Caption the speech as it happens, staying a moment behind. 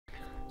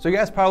So you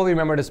guys probably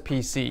remember this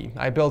PC.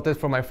 I built it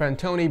for my friend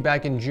Tony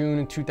back in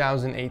June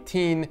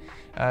 2018.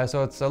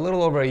 So it's a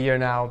little over a year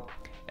now.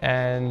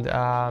 And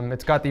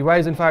it's got the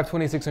Ryzen 5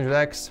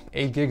 2600X,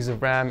 8 gigs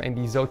of RAM, and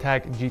the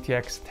Zotac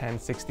GTX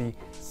 1060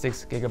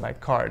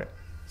 6GB card.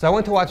 So I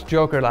went to watch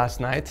Joker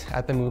last night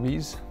at the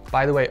movies.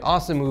 By the way,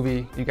 awesome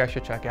movie, you guys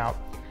should check out.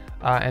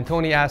 And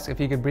Tony asked if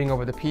he could bring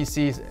over the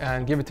PCs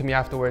and give it to me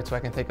afterwards so I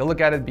can take a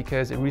look at it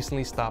because it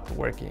recently stopped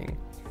working.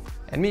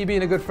 And me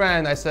being a good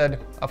friend, I said,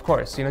 of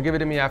course, give it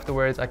to me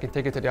afterwards. I can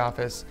take it to the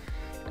office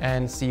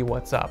and see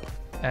what's up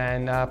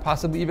and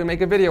possibly even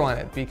make a video on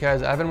it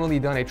because I haven't really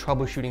done a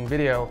troubleshooting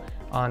video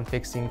on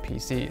fixing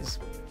PCs.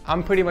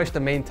 I'm pretty much the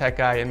main tech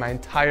guy in my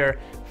entire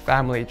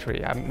family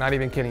tree. I'm not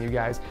even kidding you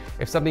guys.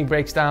 If something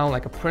breaks down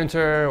like a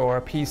printer or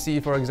a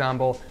PC, for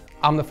example,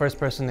 I'm the first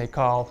person they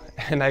call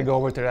and I go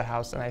over to their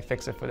house and I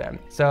fix it for them.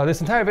 So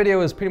this entire video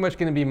is pretty much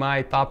gonna be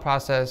my thought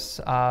process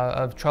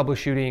of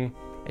troubleshooting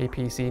a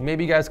PC.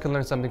 Maybe you guys can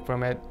learn something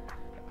from it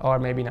or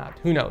maybe not,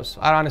 who knows?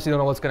 I honestly don't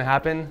know what's gonna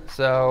happen.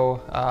 So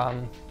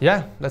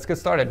yeah, let's get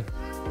started.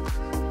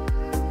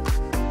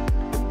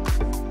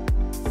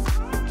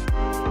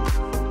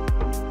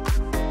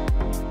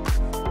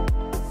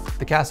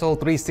 The Castle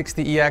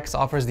 360EX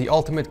offers the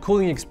ultimate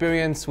cooling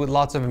experience with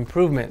lots of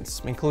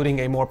improvements,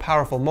 including a more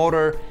powerful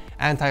motor,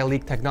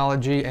 anti-leak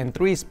technology, and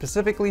 3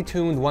 specifically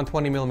tuned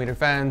 120mm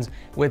fans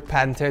with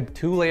patented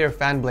 2-layer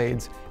fan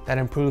blades that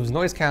improves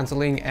noise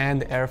cancelling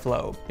and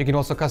airflow. You can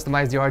also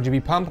customize the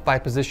RGB pump by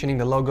positioning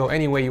the logo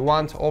any way you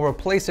want or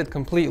replace it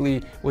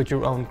completely with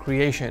your own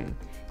creation.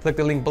 Click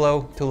the link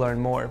below to learn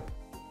more.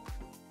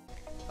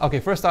 Okay,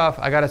 first off,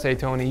 I gotta say,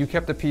 Tony, you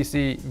kept the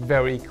PC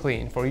very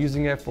clean. For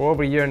using it for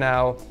over a year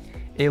now,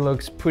 it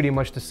looks pretty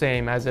much the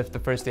same as if the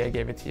first day I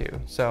gave it to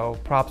you. So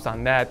props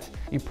on that.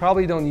 You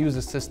probably don't use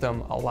the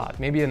system a lot,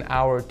 maybe an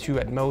hour or 2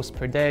 at most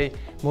per day,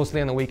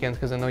 mostly on the weekends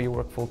because I know you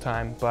work full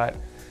time. But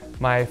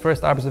my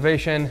first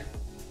observation,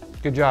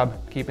 good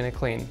job keeping it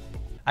clean.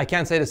 I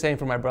can't say the same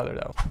for my brother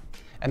though.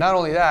 And not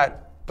only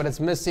that, but it's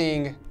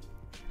missing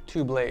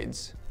 2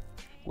 blades,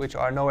 which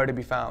are nowhere to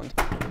be found.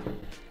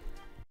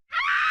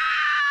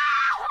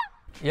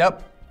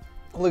 Yep,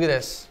 look at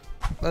this.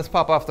 Let's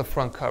pop off the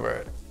front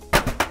cover.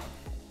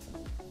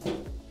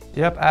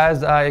 Yep,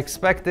 as I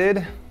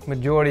expected,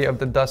 majority of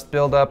the dust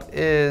buildup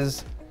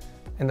is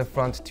in the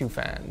front 2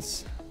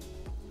 fans.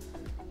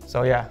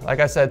 So yeah, like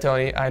I said,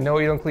 Tony, I know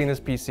you don't clean this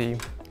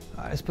PC.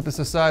 Let's put this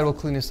aside, we'll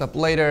clean this up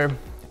later.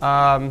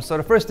 So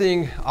the first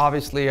thing,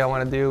 obviously, I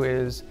wanna do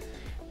is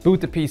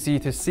boot the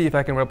PC to see if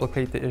I can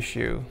replicate the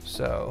issue.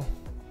 So,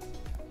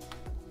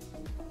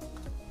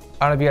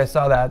 I don't know if you guys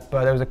saw that,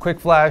 but there was a quick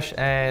flash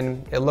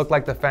and it looked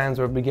like the fans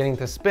were beginning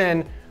to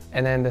spin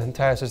and then the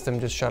entire system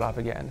just shut off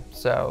again.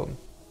 So,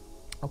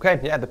 okay,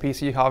 yeah, the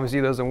PC obviously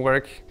doesn't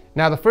work.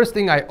 Now, the first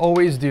thing I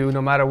always do,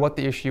 no matter what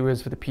the issue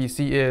is for the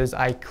PC, is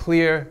I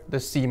clear the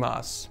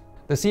CMOS.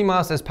 The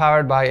CMOS is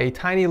powered by a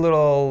tiny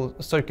little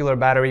circular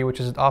battery,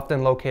 which is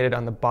often located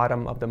on the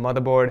bottom of the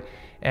motherboard.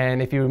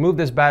 And if you remove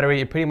this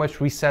battery, it pretty much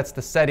resets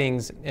the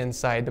settings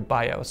inside the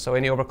BIOS. So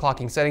any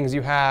overclocking settings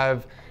you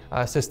have,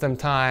 system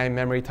time,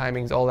 memory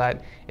timings, all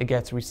that, it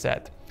gets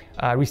reset.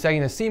 Resetting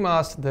the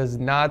CMOS does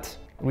not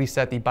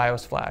reset the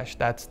BIOS flash.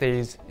 That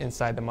stays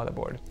inside the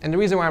motherboard. And the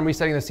reason why I'm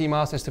resetting the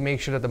CMOS is to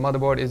make sure that the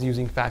motherboard is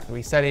using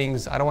factory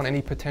settings. I don't want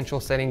any potential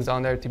settings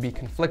on there to be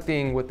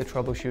conflicting with the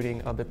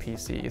troubleshooting of the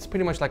PC. It's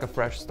pretty much like a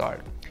fresh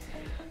start.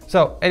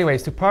 So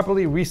anyways, to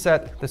properly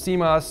reset the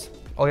CMOS,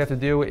 all you have to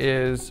do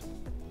is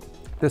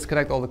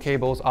disconnect all the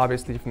cables,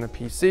 obviously, from the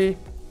PC.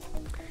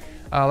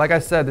 Like I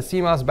said, the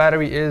CMOS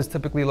battery is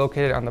typically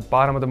located on the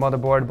bottom of the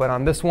motherboard, but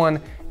on this one,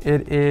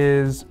 it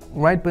is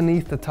right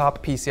beneath the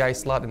top PCI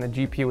slot and the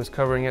GPU is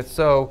covering it,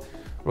 so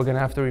we're gonna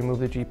have to remove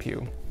the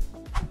GPU.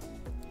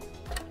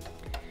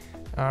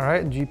 All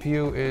right,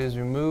 GPU is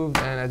removed,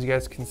 and as you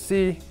guys can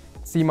see,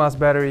 CMOS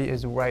battery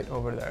is right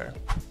over there.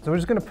 So we're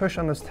just gonna push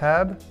on this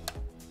tab,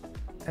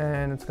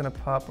 and it's gonna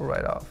pop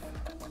right off.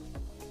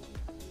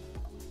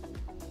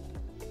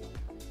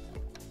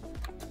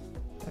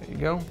 There you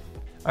go.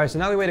 All right, so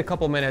now we wait a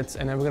couple minutes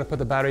and then we're gonna put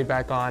the battery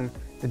back on,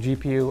 the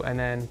GPU, and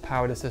then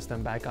power the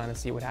system back on and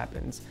see what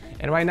happens.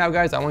 And right now,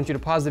 guys, I want you to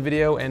pause the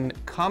video and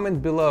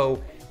comment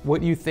below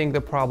what you think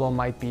the problem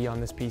might be on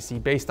this PC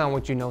based on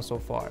what you know so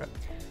far.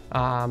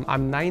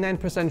 I'm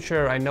 99%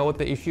 sure I know what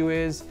the issue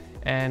is,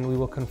 and we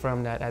will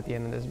confirm that at the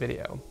end of this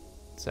video.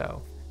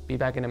 So be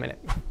back in a minute.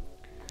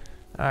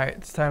 All right,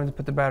 it's time to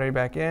put the battery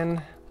back in.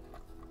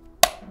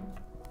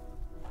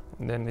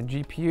 And then the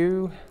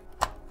GPU,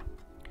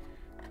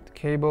 the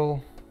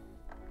cable,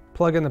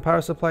 plug in the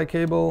power supply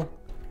cable,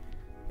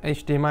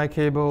 HDMI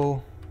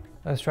cable.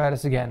 Let's try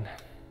this again.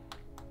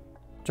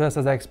 Just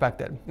as I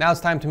expected. Now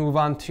it's time to move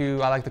on to,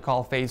 I like to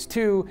call phase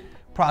 2,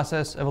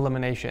 process of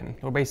elimination.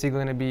 We're basically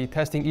going to be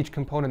testing each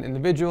component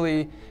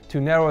individually to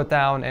narrow it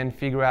down and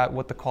figure out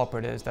what the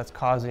culprit is that's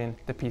causing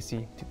the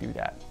PC to do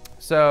that.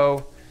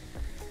 So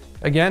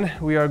again,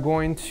 we are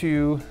going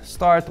to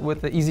start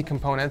with the easy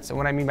components. And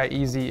what I mean by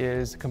easy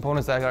is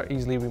components that are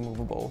easily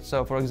removable.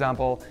 So for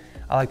example,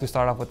 I like to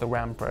start off with the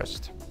RAM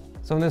first.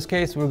 So in this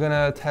case, we're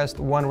gonna test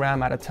one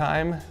RAM at a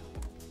time.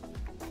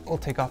 We'll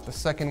take off the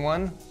second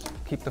one,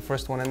 keep the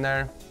first one in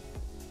there.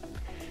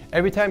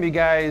 Every time you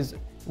guys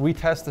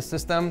retest the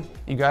system,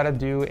 you gotta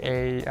do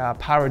a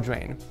power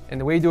drain. And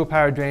the way you do a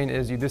power drain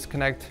is you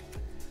disconnect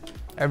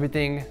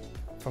everything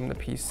from the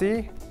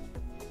PC,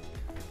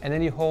 and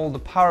then you hold the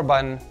power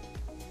button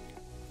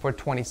for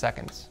 20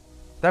 seconds.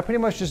 That pretty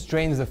much just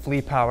drains the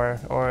fleet power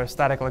or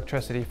static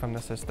electricity from the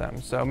system.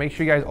 So make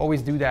sure you guys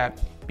always do that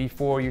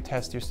before you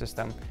test your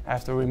system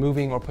after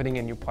removing or putting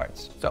in new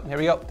parts. So here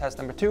we go, test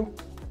number 2.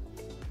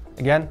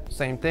 Again,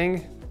 same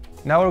thing.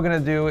 Now what we're gonna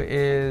do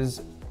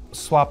is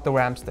swap the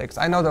RAM sticks.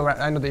 I know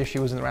the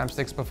issue is in the RAM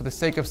sticks, but for the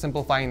sake of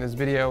simplifying this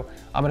video,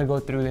 I'm gonna go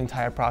through the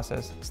entire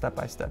process step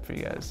by step for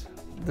you guys.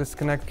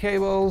 Disconnect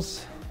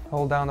cables,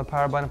 hold down the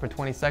power button for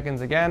 20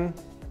 seconds again.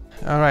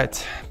 All right,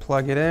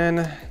 plug it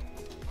in.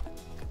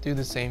 Do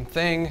the same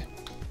thing.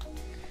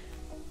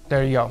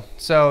 There you go.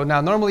 So now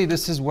normally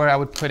this is where I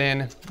would put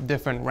in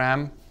different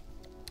RAM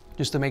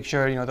just to make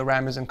sure, you know, the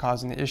RAM isn't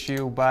causing the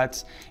issue.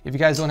 But if you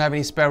guys don't have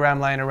any spare RAM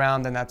lying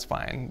around, then that's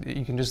fine.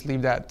 You can just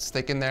leave that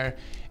stick in there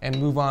and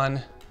move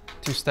on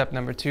to step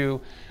number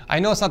 2. I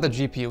know it's not the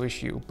GPU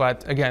issue,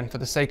 but again, for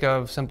the sake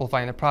of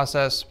simplifying the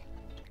process,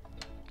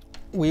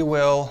 we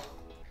will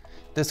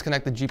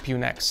disconnect the GPU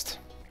next.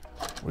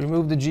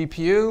 Remove the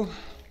GPU.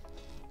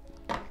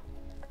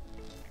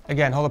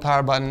 Again, hold the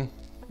power button,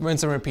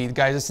 rinse and repeat.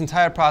 Guys, this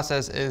entire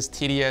process is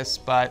tedious,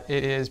 but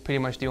it is pretty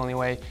much the only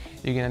way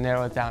you're gonna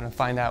narrow it down and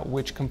find out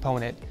which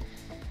component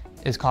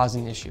is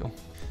causing the issue.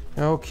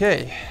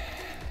 Okay,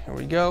 here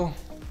we go.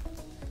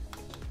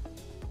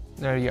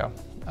 There you go.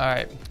 All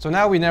right, so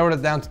now we narrowed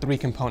it down to 3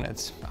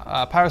 components: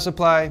 power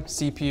supply,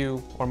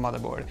 CPU, or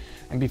motherboard.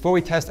 And before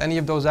we test any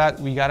of those out,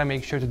 we gotta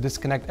make sure to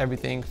disconnect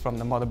everything from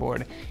the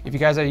motherboard. If you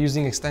guys are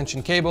using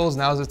extension cables,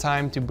 now's the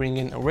time to bring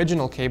in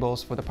original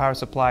cables for the power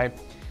supply.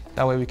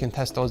 That way we can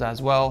test those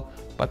as well.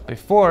 But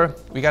before,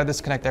 we gotta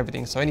disconnect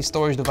everything. So any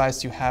storage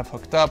device you have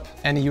hooked up,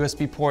 any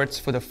USB ports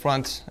for the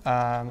front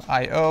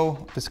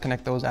I/O,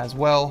 disconnect those as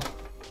well.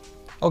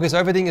 Okay, so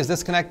everything is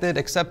disconnected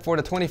except for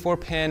the 24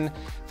 pin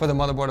for the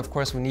motherboard. Of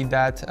course, we need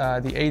that.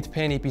 The 8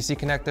 pin EPC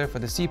connector for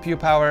the CPU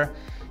power,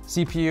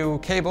 CPU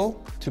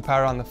cable to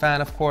power on the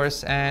fan, of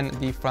course, and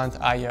the front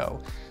I/O.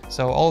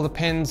 So all the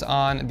pins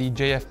on the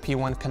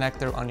JFP1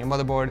 connector on your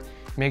motherboard,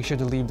 make sure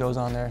to leave those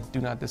on there. Do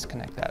not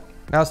disconnect that.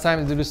 Now it's time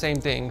to do the same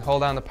thing.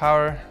 Hold down the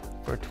power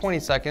for 20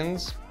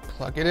 seconds,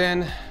 plug it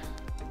in,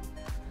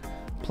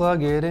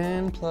 plug it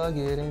in, plug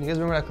it in. You guys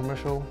remember that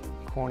commercial?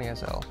 Corny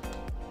as hell.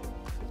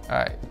 All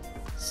right,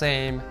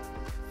 same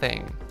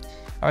thing.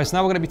 All right, so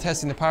now we're gonna be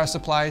testing the power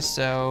supply.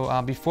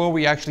 So before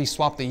we actually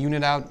swap the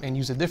unit out and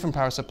use a different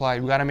power supply,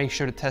 we gotta make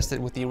sure to test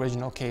it with the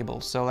original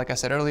cables. So like I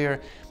said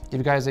earlier, if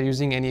you guys are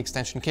using any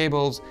extension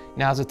cables,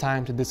 now's the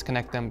time to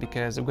disconnect them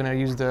because we're gonna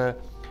use the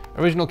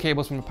original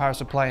cables from the power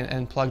supply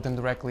and plug them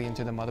directly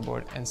into the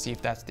motherboard and see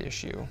if that's the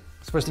issue.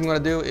 So first thing you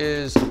wanna do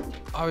is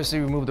obviously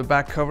remove the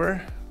back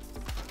cover.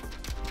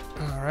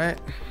 All right.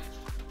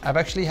 I've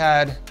actually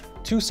had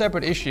 2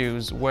 separate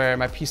issues where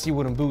my PC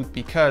wouldn't boot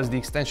because the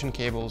extension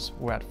cables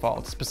were at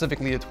fault,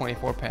 specifically the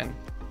 24 pin.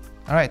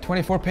 All right,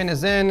 24 pin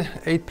is in,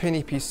 8 pin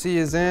EPC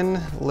is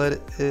in. Let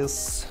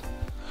us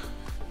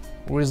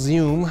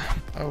resume.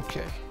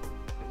 Okay.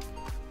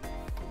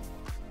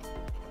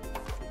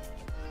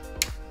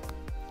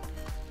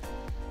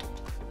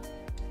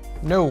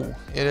 No,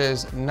 it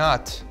is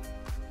not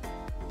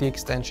the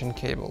extension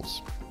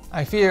cables.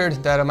 I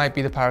feared that it might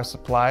be the power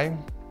supply.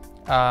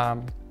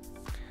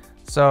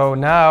 So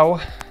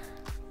now,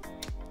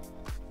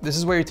 this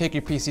is where you take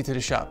your PC to the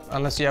shop.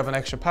 Unless you have an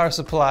extra power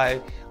supply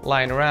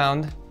lying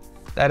around,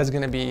 that is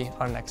gonna be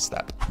our next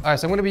step. All right,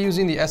 so I'm gonna be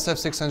using the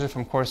SF600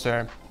 from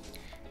Corsair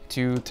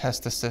to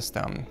test the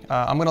system.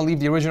 I'm gonna leave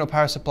the original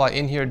power supply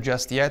in here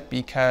just yet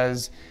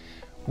because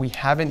we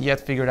haven't yet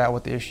figured out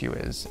what the issue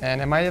is.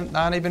 And it might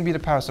not even be the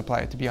power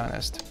supply, to be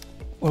honest.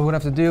 What we're gonna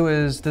have to do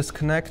is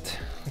disconnect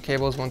the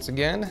cables once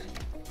again,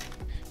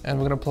 and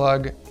we're gonna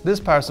plug this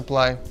power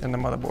supply in the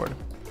motherboard.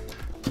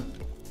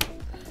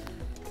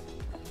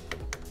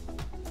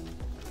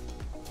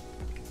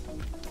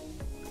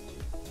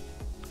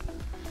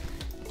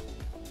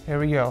 Here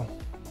we go.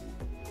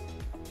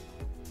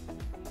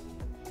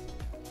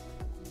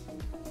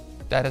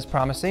 That is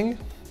promising.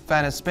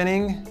 Fan is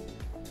spinning.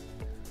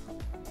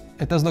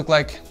 It does look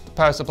like the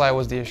power supply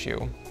was the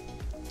issue.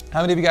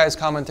 How many of you guys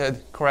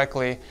commented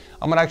correctly?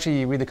 I'm gonna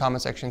actually read the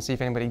comment section and see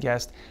if anybody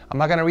guessed. I'm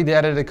not gonna read the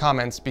edited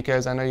comments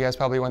because I know you guys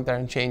probably went there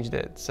and changed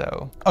it.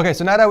 So, okay,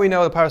 so now that we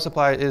know the power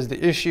supply is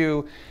the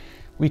issue,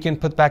 we can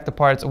put back the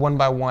parts one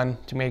by one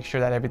to make sure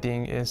that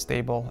everything is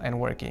stable and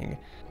working.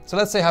 So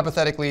let's say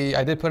hypothetically,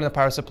 I did put in a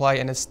power supply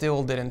and it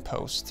still didn't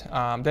post.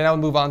 Then I would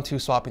move on to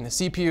swapping the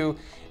CPU,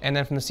 and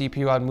then from the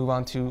CPU, I'd move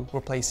on to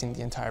replacing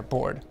the entire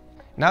board.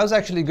 Now is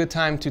actually a good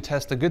time to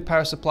test a good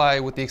power supply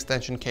with the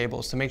extension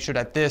cables to make sure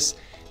that this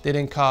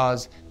didn't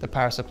cause the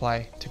power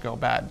supply to go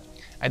bad.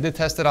 I did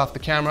test it off the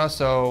camera,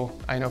 so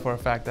I know for a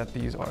fact that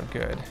these are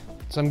good.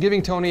 So I'm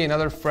giving Tony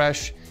another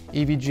fresh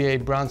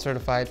EVGA Brown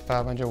certified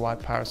 500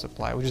 watt power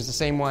supply, which is the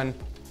same one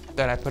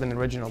that I put in the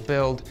original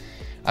build.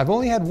 I've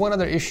only had one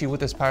other issue with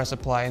this power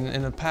supply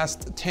in the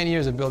past 10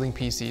 years of building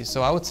PCs.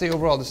 So I would say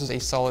overall, this is a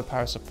solid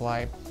power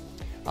supply.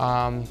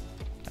 I'm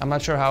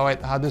not sure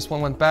how this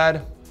one went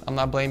bad. I'm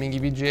not blaming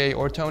EVGA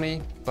or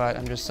Tony, but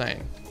I'm just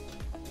saying,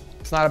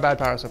 it's not a bad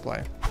power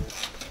supply.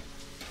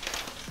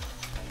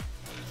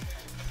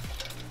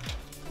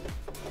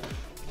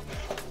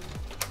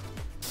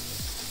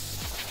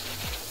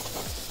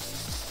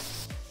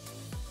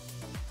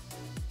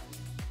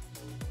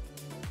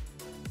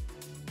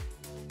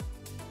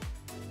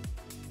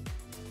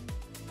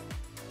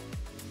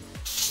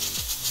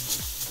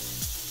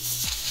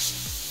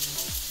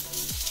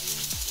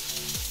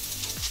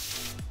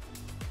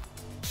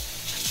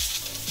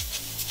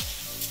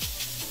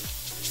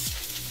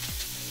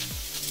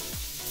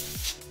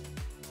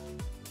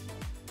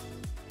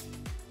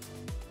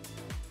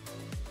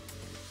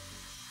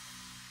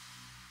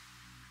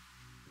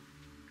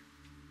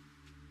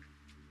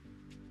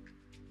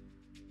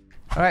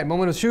 All right,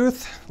 moment of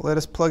truth. Let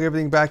us plug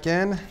everything back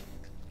in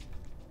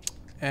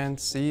and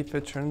see if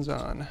it turns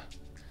on.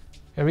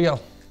 Here we go.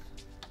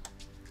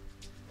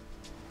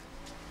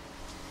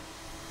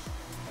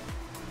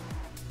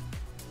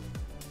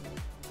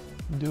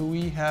 Do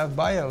we have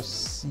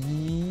BIOS?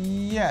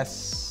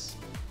 Yes.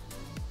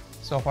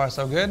 So far,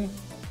 so good.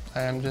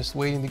 I am just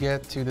waiting to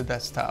get to the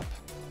desktop.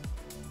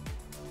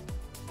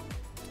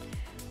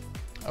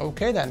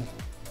 Okay then,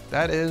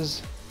 that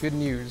is good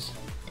news.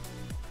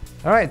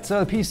 All right,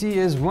 so the PC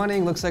is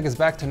running, looks like it's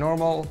back to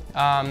normal.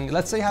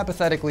 Let's say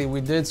hypothetically we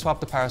did swap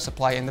the power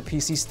supply and the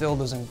PC still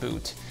doesn't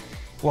boot.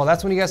 Well,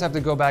 that's when you guys have to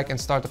go back and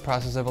start the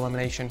process of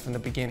elimination from the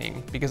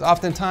beginning. Because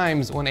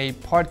oftentimes when a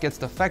part gets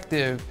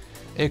defective,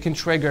 it can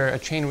trigger a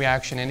chain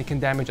reaction and it can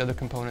damage other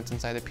components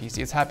inside the PC.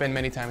 It's happened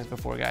many times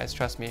before, guys,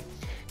 trust me.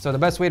 So the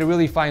best way to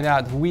really find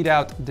out, weed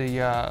out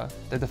the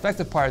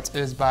defective parts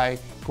is by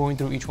going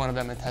through each one of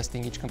them and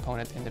testing each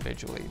component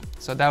individually.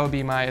 So that would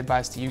be my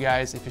advice to you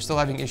guys if you're still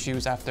having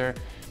issues after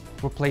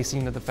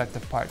replacing the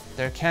defective part.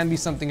 There can be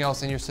something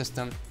else in your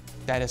system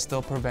that is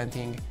still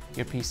preventing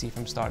your PC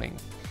from starting.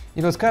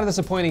 You know, it's kind of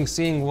disappointing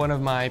seeing one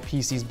of my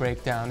PCs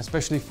break down,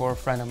 especially for a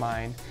friend of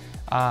mine.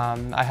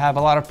 I have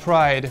a lot of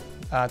pride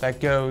that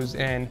goes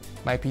in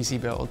my PC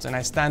builds, and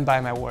I stand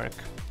by my work.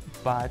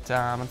 But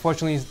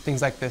unfortunately,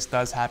 things like this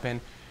does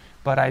happen.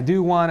 But I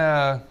do want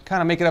to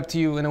kind of make it up to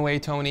you in a way,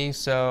 Tony.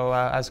 So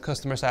as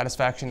customer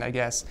satisfaction, I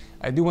guess,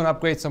 I do want to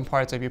upgrade some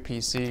parts of your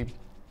PC.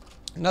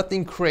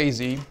 Nothing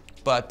crazy,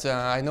 but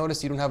I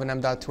noticed you don't have an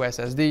M.2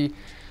 SSD.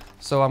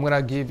 So I'm going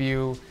to give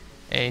you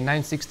a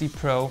 960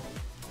 Pro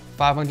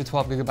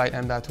 512GB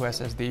M.2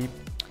 SSD.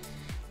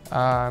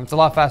 It's a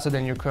lot faster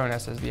than your current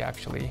SSD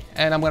actually.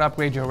 And I'm gonna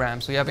upgrade your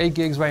RAM. So you have 8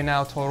 gigs right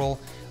now total.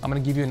 I'm gonna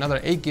give you another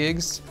 8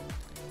 gigs.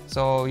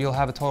 So you'll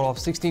have a total of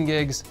 16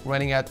 gigs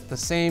running at the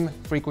same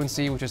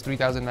frequency, which is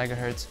 3000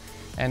 megahertz.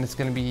 And it's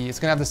gonna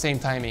have the same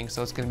timing.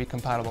 So it's gonna be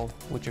compatible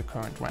with your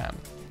current RAM.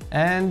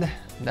 And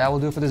that will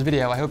do it for this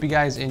video. I hope you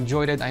guys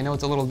enjoyed it. I know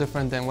it's a little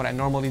different than what I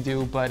normally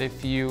do, but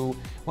if you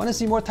wanna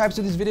see more types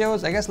of these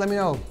videos, I guess let me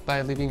know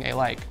by leaving a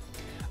like.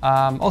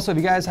 Also, if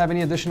you guys have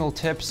any additional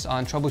tips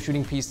on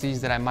troubleshooting PCs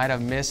that I might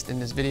have missed in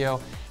this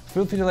video,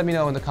 feel free to let me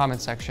know in the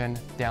comment section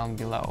down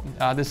below.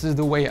 This is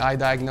the way I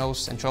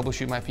diagnose and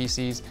troubleshoot my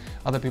PCs.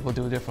 Other people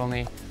do it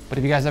differently. But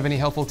if you guys have any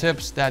helpful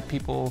tips that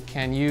people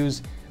can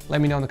use,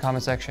 let me know in the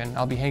comment section.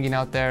 I'll be hanging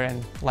out there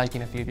and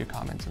liking a few of your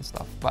comments and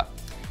stuff. But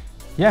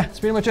yeah, that's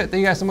pretty much it.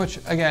 Thank you guys so much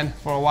again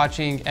for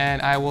watching,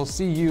 and I will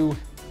see you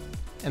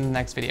in the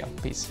next video.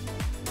 Peace.